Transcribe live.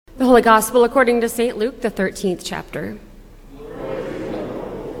The Holy Gospel according to St. Luke, the 13th chapter.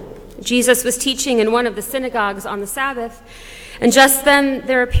 Jesus was teaching in one of the synagogues on the Sabbath, and just then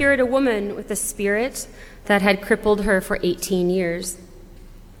there appeared a woman with a spirit that had crippled her for 18 years.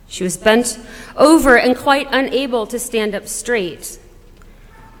 She was bent over and quite unable to stand up straight.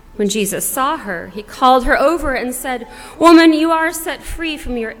 When Jesus saw her, he called her over and said, "Woman, you are set free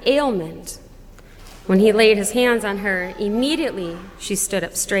from your ailment." When he laid his hands on her, immediately she stood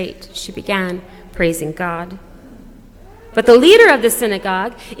up straight. She began praising God. But the leader of the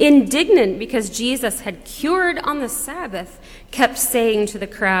synagogue, indignant because Jesus had cured on the Sabbath, kept saying to the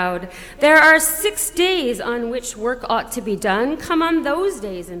crowd, "There are 6 days on which work ought to be done. Come on those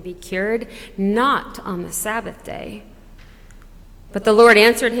days and be cured, not on the Sabbath day." But the Lord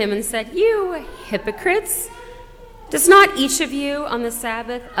answered him and said, "You hypocrites! Does not each of you on the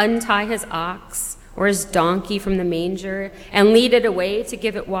Sabbath untie his ox or his donkey from the manger and lead it away to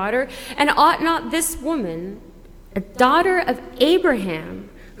give it water? And ought not this woman, a daughter of Abraham,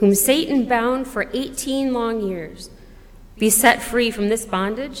 whom Satan bound for 18 long years, be set free from this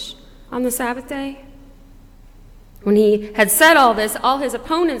bondage on the Sabbath day?" When he had said all this, all his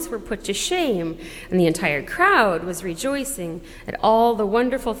opponents were put to shame, and the entire crowd was rejoicing at all the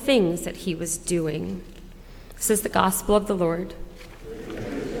wonderful things that he was doing. This is the gospel of the Lord.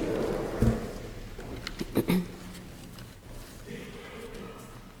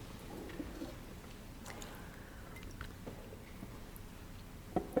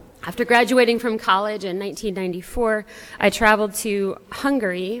 After graduating from college in 1994, I traveled to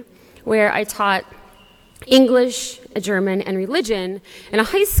Hungary, where I taught English, German, and religion in a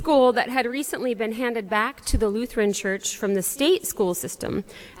high school that had recently been handed back to the Lutheran Church from the state school system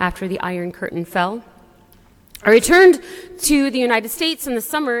after the Iron Curtain fell. I returned to the United States in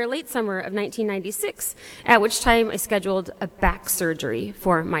the late summer of 1996, at which time I scheduled a back surgery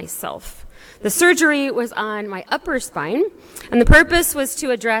for myself. The surgery was on my upper spine, and the purpose was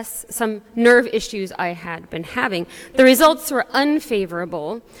to address some nerve issues I had been having. The results were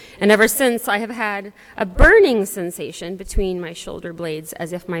unfavorable, and ever since I have had a burning sensation between my shoulder blades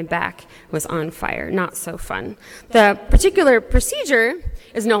as if my back was on fire. Not so fun. The particular procedure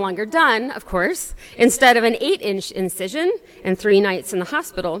is no longer done, of course. Instead of an 8-inch incision and 3 nights in the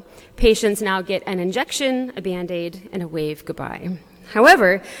hospital, patients now get an injection, a Band-Aid, and a wave goodbye.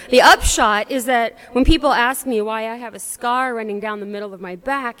 However, the upshot is that when people ask me why I have a scar running down the middle of my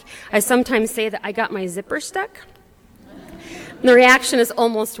back, I sometimes say that I got my zipper stuck. And the reaction is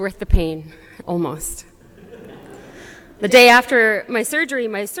almost worth the pain. Almost. The day after my surgery,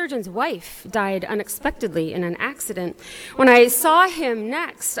 my surgeon's wife died unexpectedly in an accident. When I saw him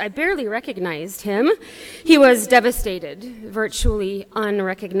next, I barely recognized him. He was devastated, virtually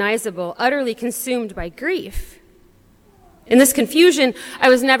unrecognizable, utterly consumed by grief. In this confusion, I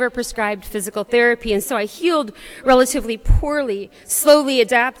was never prescribed physical therapy, and so I healed relatively poorly, slowly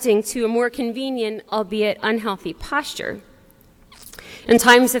adapting to a more convenient, albeit unhealthy posture. In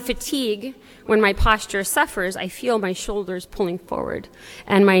times of fatigue, when my posture suffers, I feel my shoulders pulling forward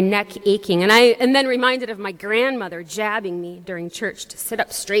and my neck aching. And I am then reminded of my grandmother jabbing me during church to sit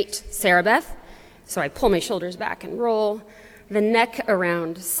up straight, Sarah Beth. So I pull my shoulders back and roll the neck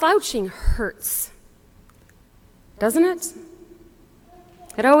around. Slouching hurts, doesn't it?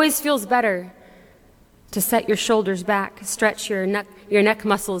 It always feels better to set your shoulders back, stretch your neck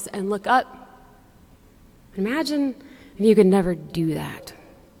muscles, and look up. Imagine if you could never do that.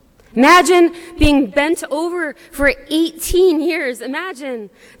 Imagine being bent over for 18 years. Imagine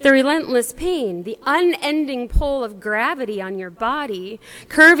the relentless pain, the unending pull of gravity on your body,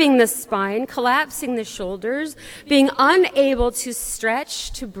 curving the spine, collapsing the shoulders, being unable to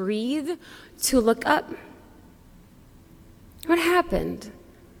stretch, to breathe, to look up. What happened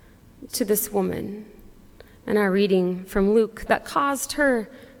to this woman in our reading from Luke that caused her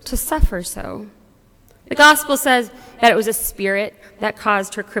to suffer so? The gospel says that it was a spirit that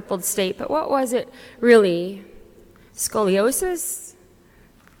caused her crippled state, but what was it really? Scoliosis?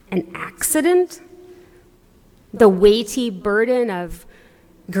 An accident? The weighty burden of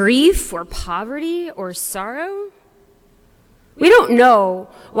grief or poverty or sorrow? We don't know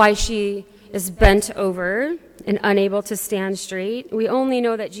why she is bent over and unable to stand straight. We only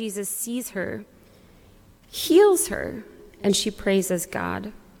know that Jesus sees her, heals her, and she praises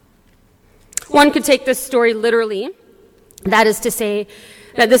God. One could take this story literally. That is to say,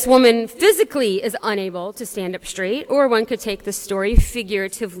 that this woman physically is unable to stand up straight, or one could take the story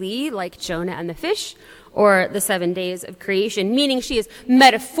figuratively, like Jonah and the fish, or the 7 days of creation, meaning she is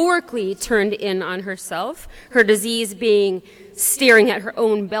metaphorically turned in on herself, her disease being staring at her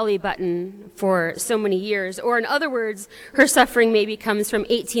own belly button for so many years. Or in other words, her suffering maybe comes from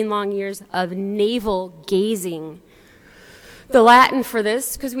 18 long years of navel gazing. The Latin for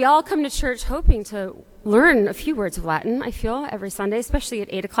this, because we all come to church hoping to learn a few words of Latin, I feel, every Sunday, especially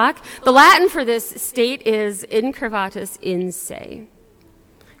at 8 o'clock. The Latin for this state is incurvatus in se,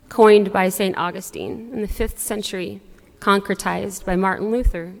 coined by St. Augustine in the 5th century, concretized by Martin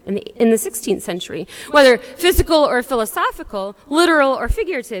Luther in the 16th century. Whether physical or philosophical, literal or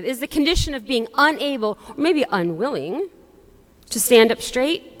figurative, is the condition of being unable, or maybe unwilling, to stand up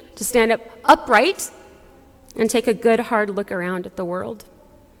straight, to stand up upright, and take a good hard look around at the world.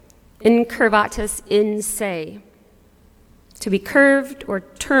 Incurvatus in se, to be curved or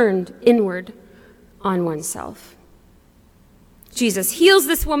turned inward on oneself. Jesus heals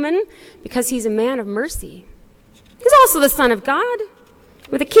this woman because he's a man of mercy. He's also the Son of God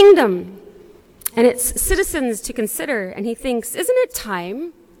with a kingdom and its citizens to consider. And he thinks, isn't it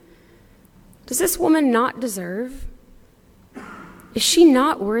time? Does this woman not deserve? Is she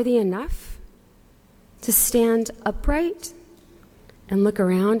not worthy enough to stand upright and look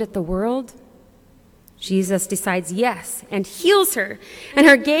around at the world? Jesus decides yes and heals her, and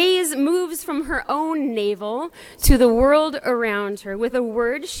her gaze moves from her own navel to the world around her. With a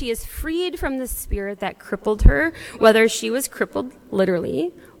word, she is freed from the spirit that crippled her, whether she was crippled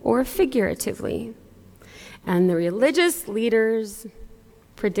literally or figuratively. And the religious leaders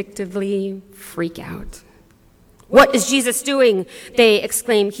predictably freak out. What is Jesus doing? They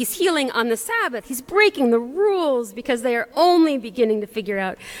exclaim. He's healing on the Sabbath. He's breaking the rules, because they are only beginning to figure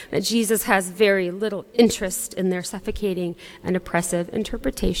out that Jesus has very little interest in their suffocating and oppressive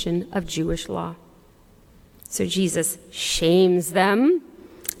interpretation of Jewish law. So Jesus shames them,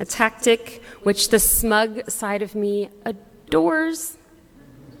 a tactic which the smug side of me adores.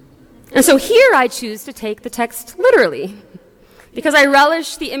 And so here I choose to take the text literally, because I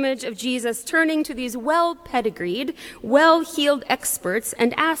relish the image of Jesus turning to these well-pedigreed, well-heeled experts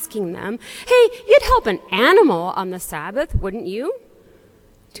and asking them, hey, you'd help an animal on the Sabbath, wouldn't you?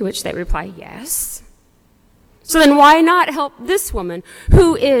 To which they reply, yes. So then why not help this woman,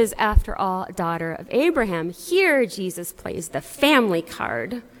 who is, after all, a daughter of Abraham? Here Jesus plays the family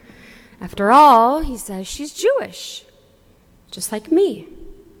card. After all, he says, she's Jewish, just like me,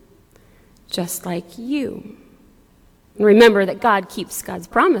 just like you. And remember that God keeps God's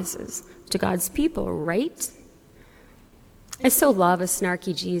promises to God's people, right? I so love a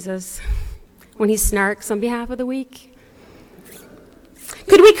snarky Jesus when he snarks on behalf of the weak.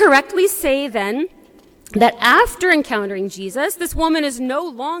 Could we correctly say then that after encountering Jesus, this woman is no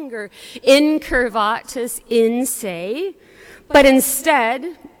longer incurvatus in se, but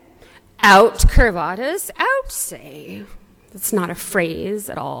instead outcurvatus out se? That's not a phrase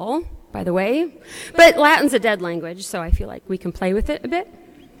at all, by the way. But Latin's a dead language, so I feel like we can play with it a bit.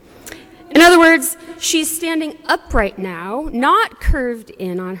 In other words, she's standing upright now, not curved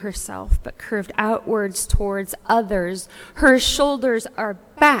in on herself, but curved outwards towards others. Her shoulders are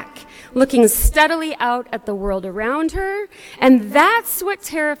back, looking steadily out at the world around her, and that's what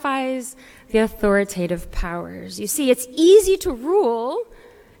terrifies the authoritative powers. You see, it's easy to rule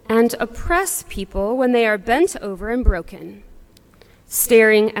and oppress people when they are bent over and broken,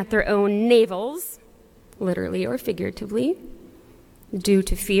 staring at their own navels, literally or figuratively, due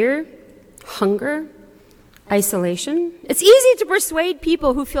to fear, hunger, isolation. It's easy to persuade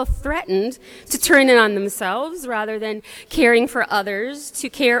people who feel threatened to turn in on themselves rather than caring for others, to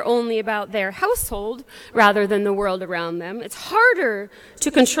care only about their household rather than the world around them. It's harder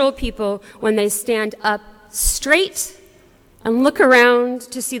to control people when they stand up straight and look around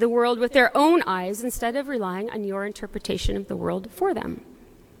to see the world with their own eyes instead of relying on your interpretation of the world for them.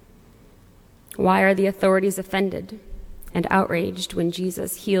 Why are the authorities offended and outraged when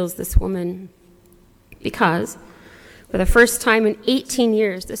Jesus heals this woman? Because for the first time in 18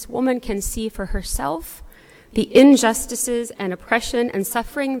 years, this woman can see for herself the injustices and oppression and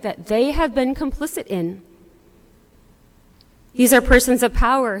suffering that they have been complicit in. These are persons of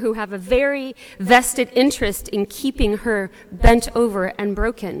power who have a very vested interest in keeping her bent over and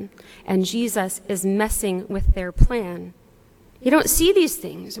broken, and Jesus is messing with their plan. You don't see these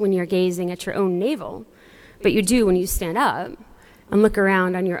things when you're gazing at your own navel, but you do when you stand up and look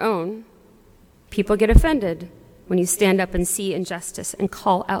around on your own. People get offended when you stand up and see injustice and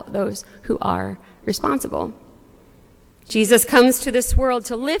call out those who are responsible. Jesus comes to this world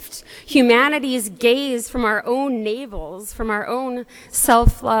to lift humanity's gaze from our own navels, from our own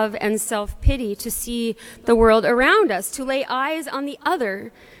self-love and self-pity, to see the world around us, to lay eyes on the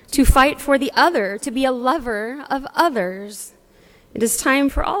other, to fight for the other, to be a lover of others. It is time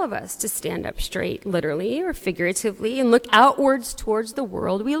for all of us to stand up straight, literally or figuratively, and look outwards towards the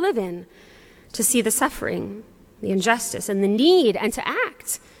world we live in, to see the suffering, the injustice, and the need, and to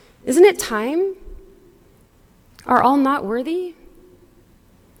act. Isn't it time? Are all not worthy?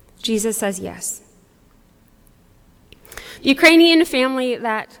 Jesus says yes. The Ukrainian family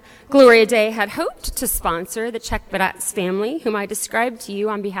that Gloria Day had hoped to sponsor, the Chekbadats family, whom I described to you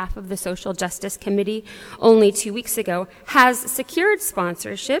on behalf of the Social Justice Committee only 2 weeks ago, has secured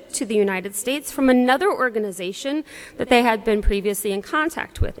sponsorship to the United States from another organization that they had been previously in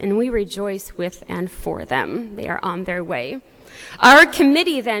contact with, and we rejoice with and for them. They are on their way. Our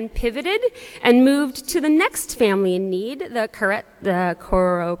committee then pivoted and moved to the next family in need, the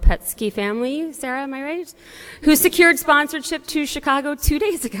Koropetsky family, Sarah, am I right? Who secured sponsorship to Chicago 2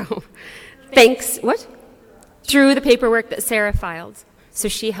 days ago. Through the paperwork that Sarah filed. So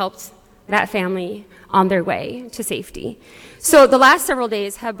she helped that family on their way to safety. So the last several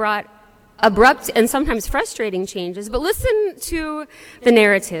days have brought abrupt and sometimes frustrating changes, but listen to the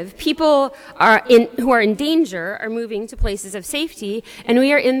narrative. People who are in danger are moving to places of safety, and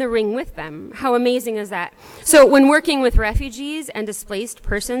we are in the ring with them. How amazing is that? So when working with refugees and displaced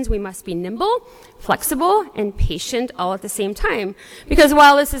persons, we must be nimble, flexible, and patient all at the same time. Because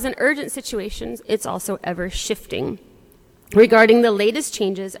while this is an urgent situation, it's also ever shifting. Regarding the latest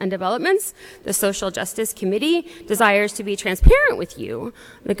changes and developments, the Social Justice Committee desires to be transparent with you,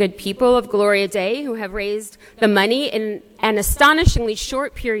 the good people of Gloria Day, who have raised the money in an astonishingly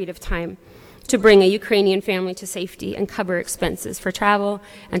short period of time to bring a Ukrainian family to safety and cover expenses for travel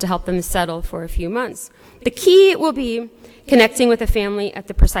and to help them settle for a few months. The key will be connecting with a family at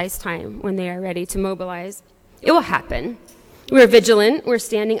the precise time when they are ready to mobilize. It will happen. We're vigilant. We're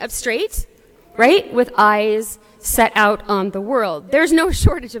standing up straight, right, with eyes set out on the world. There's no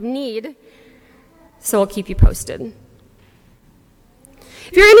shortage of need, so I'll keep you posted.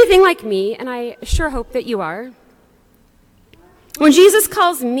 If you're anything like me, and I sure hope that you are, when Jesus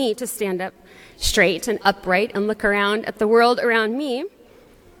calls me to stand up straight and upright and look around at the world around me,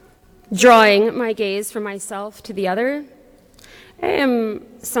 drawing my gaze from myself to the other, I am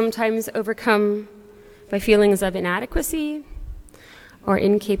sometimes overcome by feelings of inadequacy or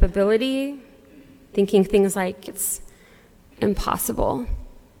incapability, thinking things like it's impossible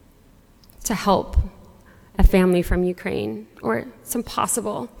to help a family from Ukraine, or it's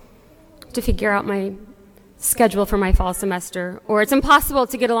impossible to figure out my schedule for my fall semester, or it's impossible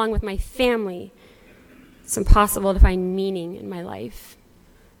to get along with my family. It's impossible to find meaning in my life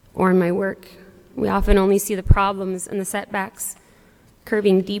or in my work. We often only see the problems and the setbacks,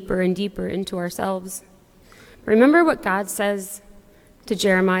 curving deeper and deeper into ourselves. Remember what God says to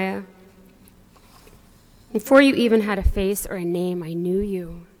Jeremiah? Before you even had a face or a name, I knew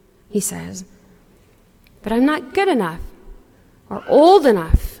you, he says. But I'm not good enough or old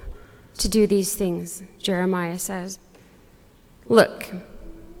enough to do these things, Jeremiah says. Look,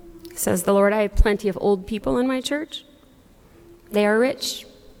 says the Lord, I have plenty of old people in my church. They are rich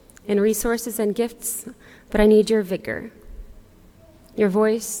in resources and gifts, but I need your vigor, your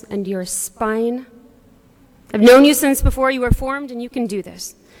voice, and your spine. I've known you since before you were formed, and you can do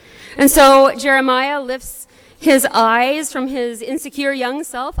this. And so Jeremiah lifts his eyes from his insecure young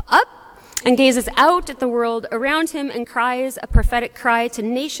self up and gazes out at the world around him and cries a prophetic cry to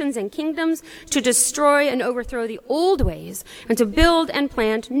nations and kingdoms to destroy and overthrow the old ways and to build and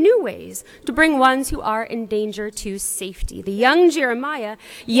plant new ways, to bring ones who are in danger to safety. The young Jeremiah,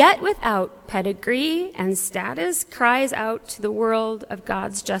 yet without pedigree and status, cries out to the world of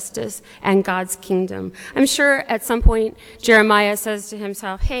God's justice and God's kingdom. I'm sure at some point Jeremiah says to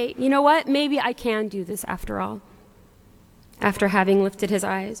himself, hey, you know what? Maybe I can do this after all. After having lifted his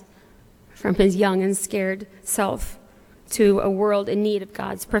eyes from his young and scared self to a world in need of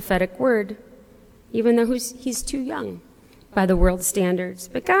God's prophetic word, even though he's too young by the world's standards.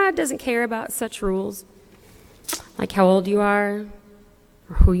 But God doesn't care about such rules, like how old you are,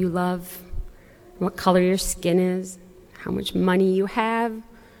 or who you love, what color your skin is, how much money you have,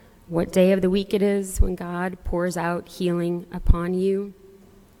 what day of the week it is when God pours out healing upon you.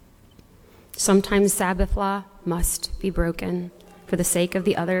 Sometimes Sabbath law must be broken for the sake of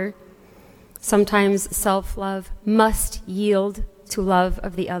the other. Sometimes self-love must yield to love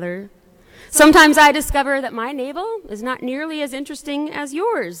of the other. Sometimes I discover that my navel is not nearly as interesting as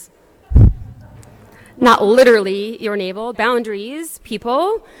yours. Not literally your navel, boundaries,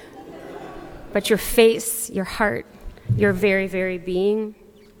 people, but your face, your heart, your very, very being.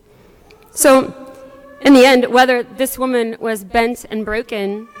 So, in the end, whether this woman was bent and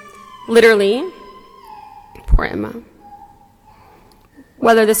broken, literally, poor Emma,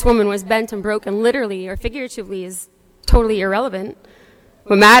 whether this woman was bent and broken literally or figuratively is totally irrelevant.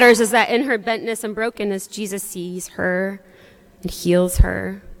 What matters is that in her bentness and brokenness, Jesus sees her and heals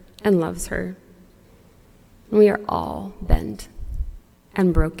her and loves her. And we are all bent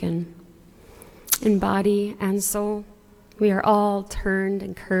and broken in body and soul. We are all turned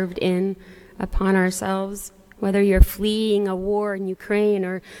and curved in upon ourselves, whether you're fleeing a war in Ukraine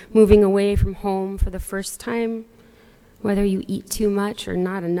or moving away from home for the first time, whether you eat too much or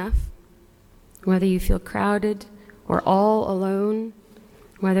not enough, whether you feel crowded or all alone,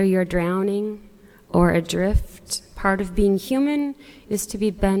 whether you're drowning or adrift. Part of being human is to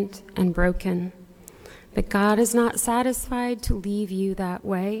be bent and broken. But God is not satisfied to leave you that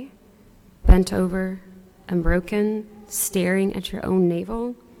way, bent over and broken, staring at your own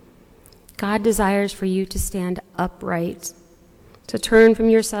navel. God desires for you to stand upright, to turn from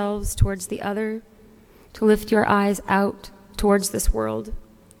yourselves towards the other, to lift your eyes out towards this world,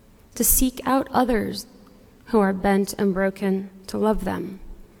 to seek out others who are bent and broken, to love them,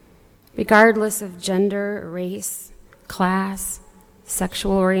 regardless of gender, race, class,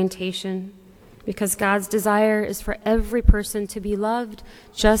 sexual orientation, because God's desire is for every person to be loved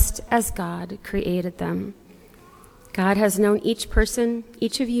just as God created them. God has known each person,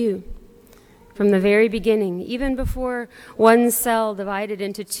 each of you, from the very beginning, even before one cell divided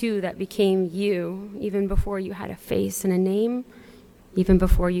into two that became you, even before you had a face and a name, even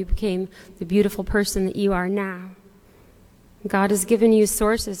before you became the beautiful person that you are now. God has given you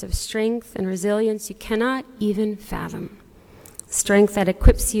sources of strength and resilience you cannot even fathom. Strength that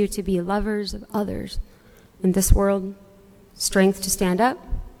equips you to be lovers of others in this world. Strength to stand up,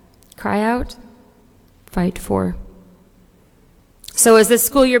 cry out, fight for. So as this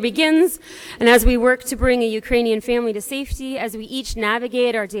school year begins, and as we work to bring a Ukrainian family to safety, as we each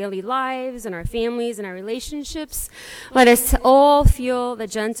navigate our daily lives and our families and our relationships, let us all feel the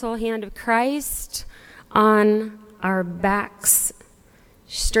gentle hand of Christ on our backs,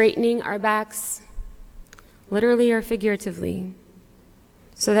 straightening our backs, literally or figuratively,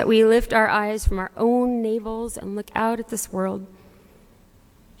 so that we lift our eyes from our own navels and look out at this world,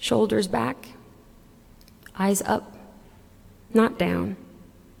 shoulders back, eyes up, not down,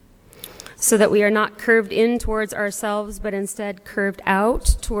 so that we are not curved in towards ourselves, but instead curved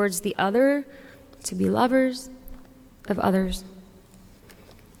out towards the other, to be lovers of others.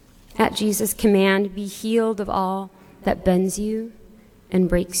 At Jesus' command, be healed of all that bends you and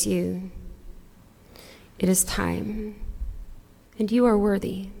breaks you. It is time, and you are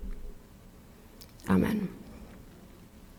worthy. Amen.